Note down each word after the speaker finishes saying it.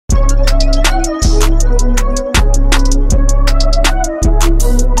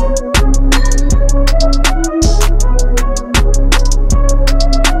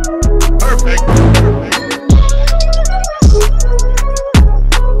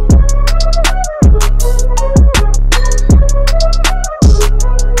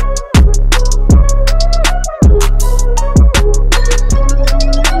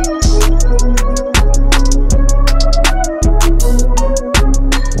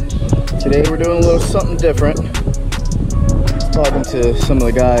Today we're doing a little something different. I was talking to some of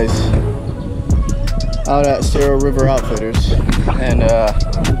the guys out at Cerro River Outfitters, and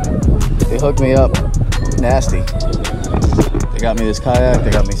they hooked me up nasty. They got me this kayak,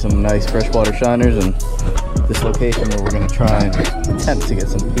 they got me some nice freshwater shiners, and this location where we're gonna try and attempt to get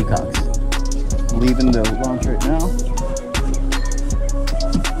some peacocks. I'm leaving the launch right now.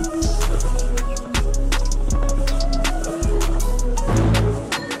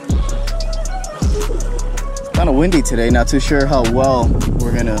 Kind of windy today, not too sure how well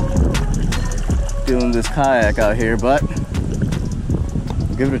we're gonna do in this kayak out here, but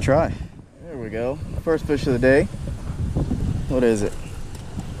we'll give it a try. There we go, first fish of the day. What is it?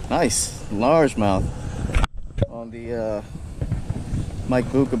 Nice, largemouth on the Mike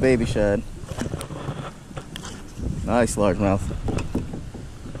Buka baby shad. Nice largemouth.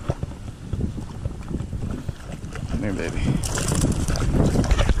 Come here, baby.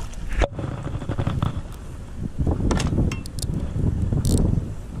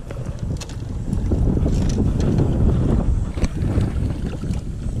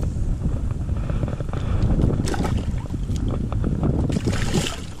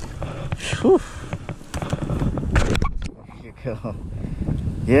 Whew. There you go.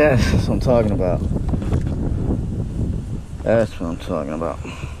 Yes, that's what I'm talking about. That's what I'm talking about.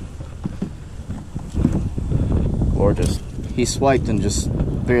 Gorgeous. He swiped and just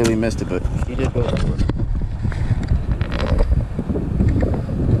barely missed it, but he did go for it.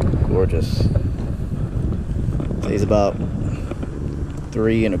 Gorgeous. He's about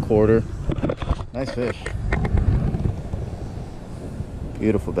 3 1/4. Nice fish.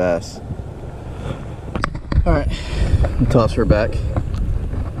 Beautiful bass. All right, I'll toss her back.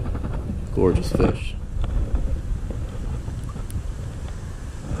 Gorgeous fish.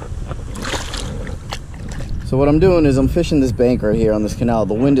 So what I'm doing is I'm fishing this bank right here on this canal.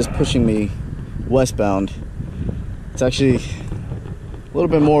 The wind is pushing me westbound. It's actually a little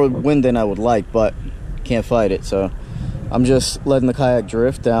bit more wind than I would like, but can't fight it. So I'm just letting the kayak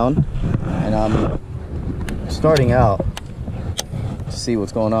drift down, and I'm starting out to see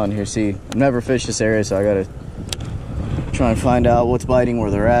what's going on here. See, I've never fished this area, so I gotta try and find out what's biting, where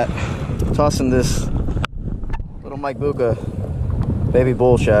they're at. Tossing this little Mike Buka baby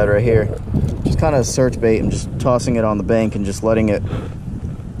bull shad right here. Just kind of search bait. I'm just tossing it on the bank and just letting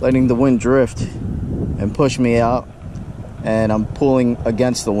the wind drift and push me out, and I'm pulling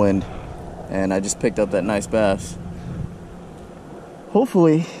against the wind, and I just picked up that nice bass.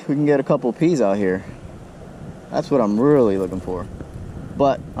 Hopefully we can get a couple of peas out here. That's what I'm really looking for,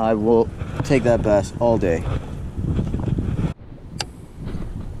 but I will take that bass all day.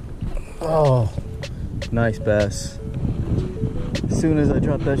 Oh, nice bass. As soon as I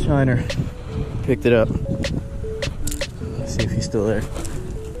dropped that shiner, picked it up. Let's see if he's still there.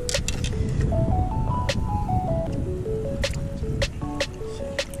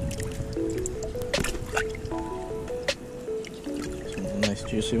 This one's a nice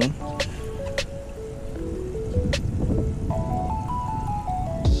juicy one.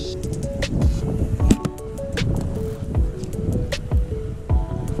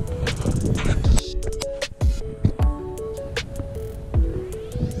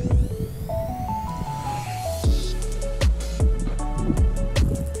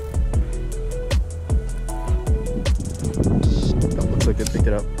 Looks like it picked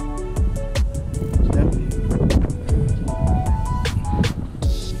it up. Yep.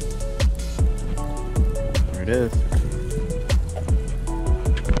 There it is.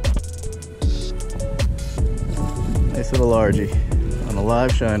 Nice little largie on a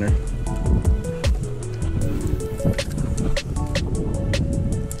live shiner.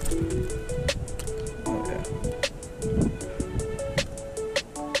 Oh yeah.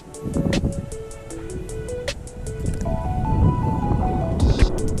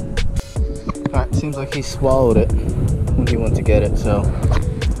 Alright, seems like he swallowed it when he went to get it, so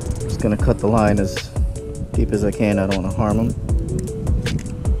I'm just gonna cut the line as deep as I can. I don't want to harm him.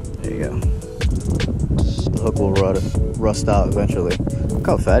 There you go. The hook will rust out eventually. Look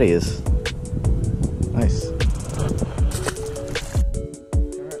how fat he is. Nice.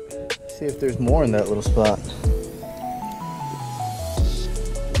 Alright, see if there's more in that little spot.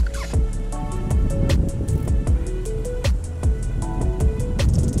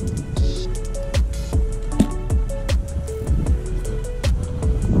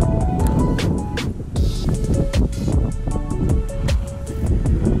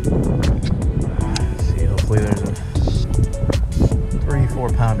 Hopefully there's a 3-4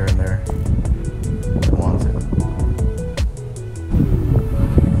 pounder in there. Wants it.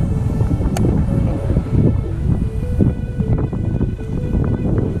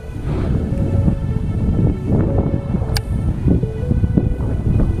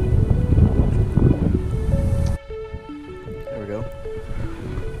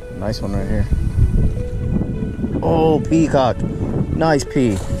 nice one right here. Oh, peacock. Nice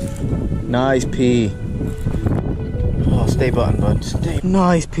pea. Nice pea. Oh, stay button, bud. Stay.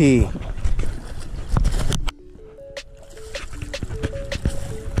 Nice pea.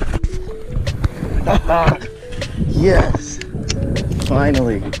 Yes.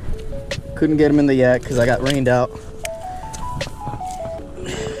 Finally. Couldn't get him in the yak because I got rained out.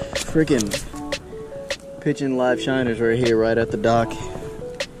 Freaking pitching live shiners right here, right at the dock.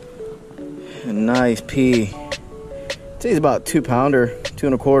 A nice pea. I'd say he's about 2 pounder, 2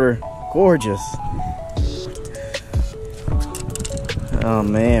 1/4. Gorgeous. Oh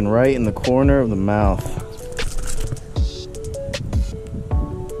man, right in the corner of the mouth.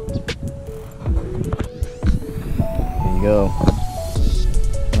 There you go.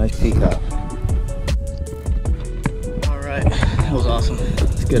 Nice peacock. Alright, that was awesome.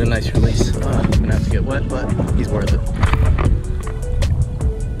 Let's get a nice release. I'm gonna have to get wet, but he's worth it.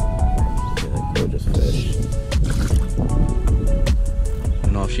 Gorgeous fish.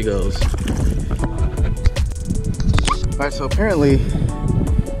 And off she goes. Alright, so apparently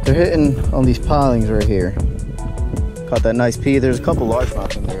they're hitting on these pilings right here. Caught that nice pea. There's a couple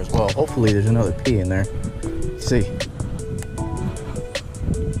largemouth in there as well. Hopefully there's another pea in there. Let's see. There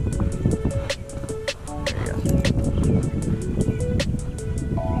you go.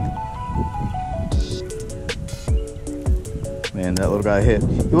 Man, that little guy hit.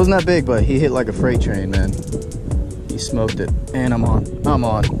 He wasn't that big, but he hit like a freight train, man. He smoked it. And I'm on.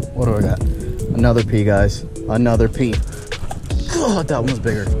 What do I got? Another pea, guys. Another pea. God, that one was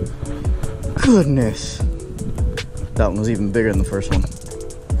bigger. Goodness. That one was even bigger than the first one.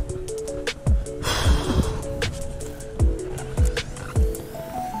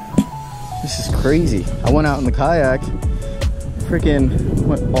 This is crazy. I went out in the kayak. Freaking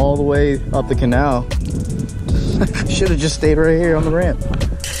went all the way up the canal. I should have just stayed right here on the ramp.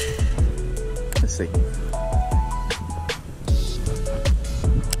 Let's see.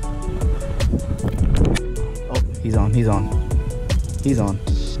 Oh, he's on. He's on.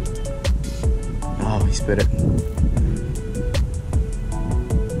 Oh, he spit it.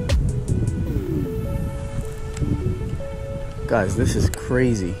 Guys, this is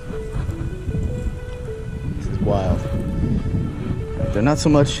crazy. This is wild. They're not so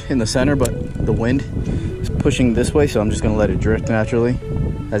much in the center, but the wind is pushing this way, so I'm just gonna let it drift naturally.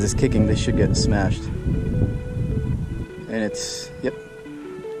 As it's kicking, they should get smashed. And it's, yep,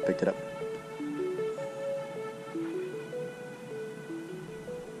 picked it up.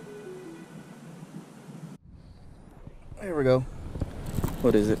 There we go.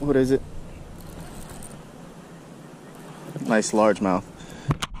 What is it? What is it? Nice largemouth.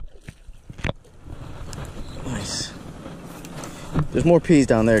 Nice. There's more peas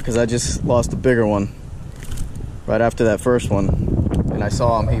down there because I just lost a bigger one right after that first one. And I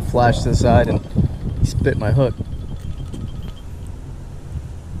saw him, he flashed to the side and he spit my hook.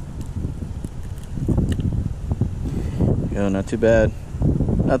 Yeah, not too bad.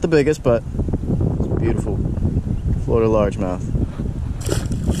 Not the biggest, but it's beautiful. Florida largemouth.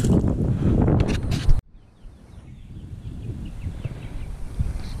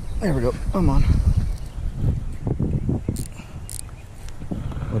 There we go. I'm on.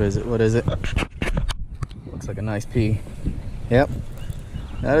 What is it? What is it? Looks like a nice pea. Yep.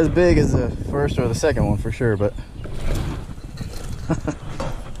 Not as big as the first or the second one for sure, but look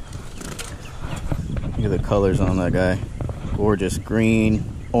at the colors on that guy. Gorgeous green,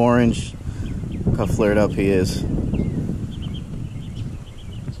 orange. Look how flared up he is.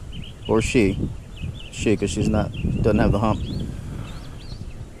 Or she, because she's not, doesn't have the hump.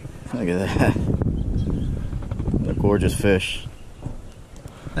 Look at that. A gorgeous fish.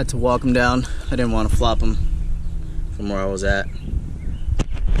 I had to walk him down. I didn't want to flop him from where I was at.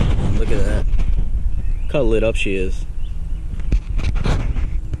 Look at that. Look how lit up she is.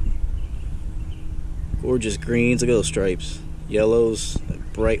 Gorgeous greens. Look at those stripes. Yellows,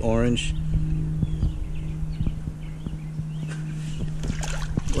 bright orange.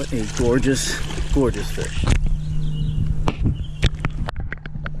 What a gorgeous, gorgeous fish.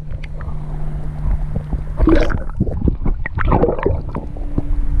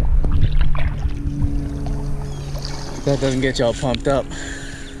 If that doesn't get y'all pumped up,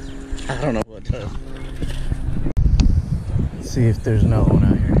 I don't know what does. Let's see if there's another one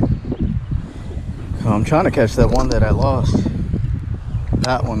out here. Oh, I'm trying to catch that one that I lost.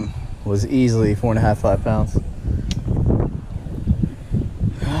 That one was easily 4.5, 5 pounds.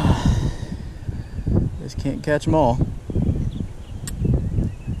 Just can't catch them all.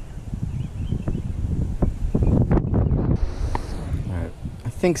 Alright, I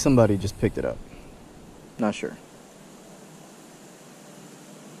think somebody just picked it up. Not sure.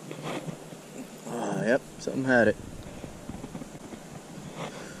 Something had it.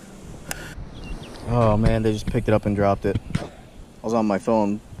 Oh man, they just picked it up and dropped it. I was on my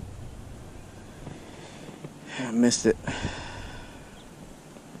phone. I missed it.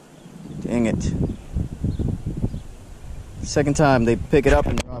 Dang it. Second time they pick it up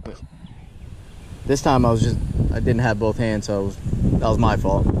and drop it. This time I didn't have both hands, so that was my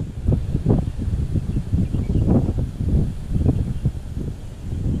fault.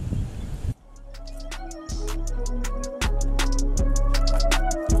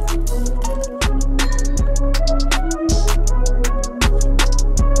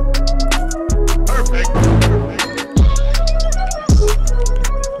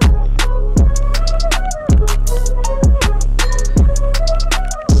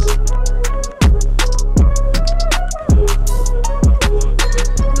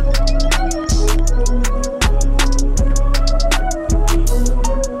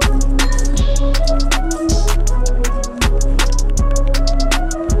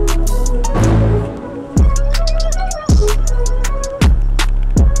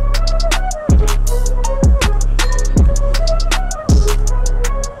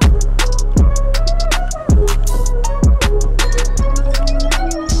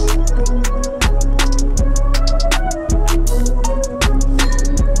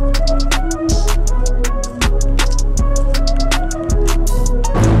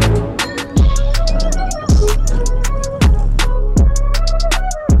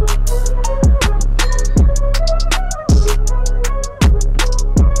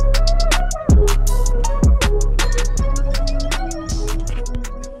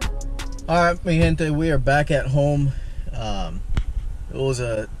 Alright, mi gente, we are back at home. It was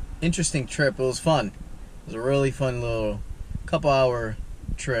an interesting trip. It was fun. It was a really fun little couple-hour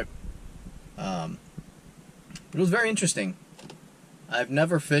trip. It was very interesting. I've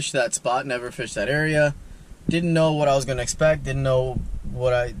never fished that spot, never fished that area. Didn't know what I was going to expect. Didn't know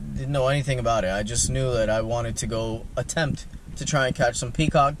anything about it. I just knew that I wanted to go attempt to try and catch some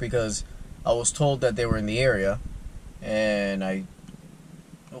peacock because I was told that they were in the area, and I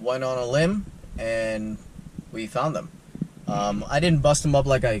went on a limb and we found them. I didn't bust them up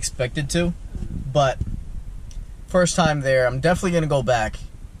like I expected to, but first time there, I'm definitely gonna go back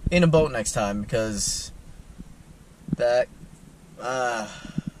in a boat next time because that I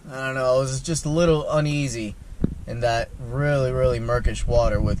don't know, I was just a little uneasy in that really murkish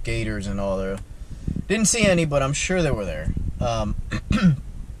water with gators and all there. Didn't see any, but I'm sure they were there. I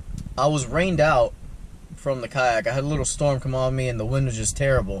was rained out from the kayak. I had a little storm come on me and the wind was just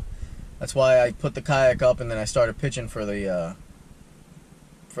terrible. That's why I put the kayak up and then I started pitching for the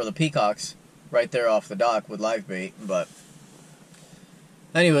peacocks right there off the dock with live bait. But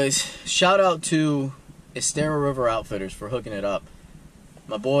anyways, shout out to Estero River Outfitters for hooking it up.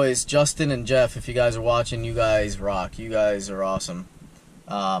 My boys Justin and Jeff, if you guys are watching, you guys rock. You guys are awesome.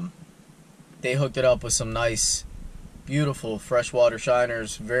 They hooked it up with some nice, beautiful freshwater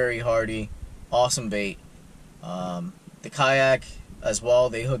shiners, very hardy, awesome bait. The kayak as well,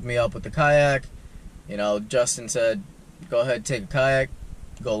 they hooked me up with the kayak. You know, Justin said, go ahead, take a kayak,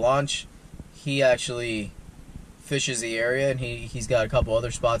 go launch. He actually fishes the area, and he's got a couple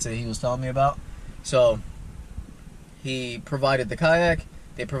other spots that he was telling me about. So he provided the kayak,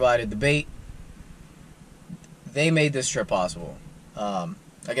 they provided the bait. They made this trip possible.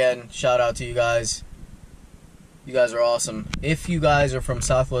 Again, shout out to you guys. You guys are awesome. If you guys are from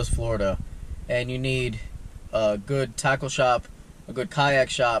Southwest Florida and you need a good tackle shop, a good kayak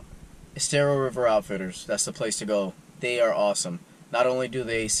shop, Estero River Outfitters, that's the place to go. They are awesome. Not only do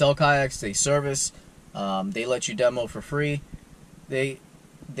they sell kayaks, they service, they let you demo for free. They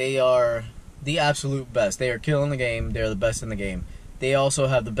are the absolute best. They are killing the game. They're the best in the game. They also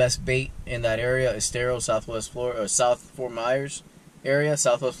have the best bait in that area, Estero, Southwest Florida, or South Fort Myers area,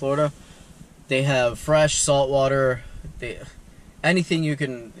 Southwest Florida. They have fresh saltwater. Anything you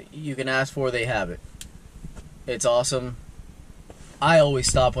can ask for, they have it. It's awesome. I always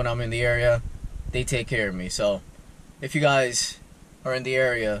stop when I'm in the area. They take care of me. So if you guys are in the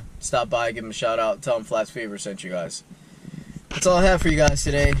area, stop by, give them a shout out, tell them Flatsfever sent you guys. That's all I have for you guys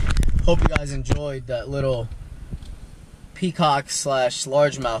today. Hope you guys enjoyed that little peacock /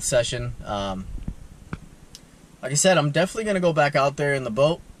 largemouth session. Like I said, I'm definitely going to go back out there in the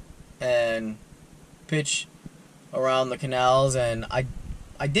boat and pitch around the canals, and I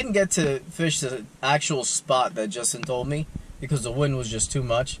didn't get to fish the actual spot that Justin told me because the wind was just too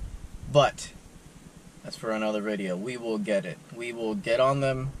much, but that's for another video. We will get it. We will get on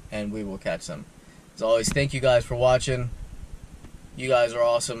them and we will catch them. As always, thank you guys for watching. You guys are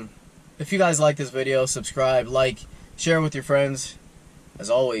awesome. If you guys like this video, subscribe, like, share with your friends. As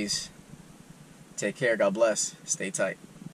always, Take care. God bless. Stay tight.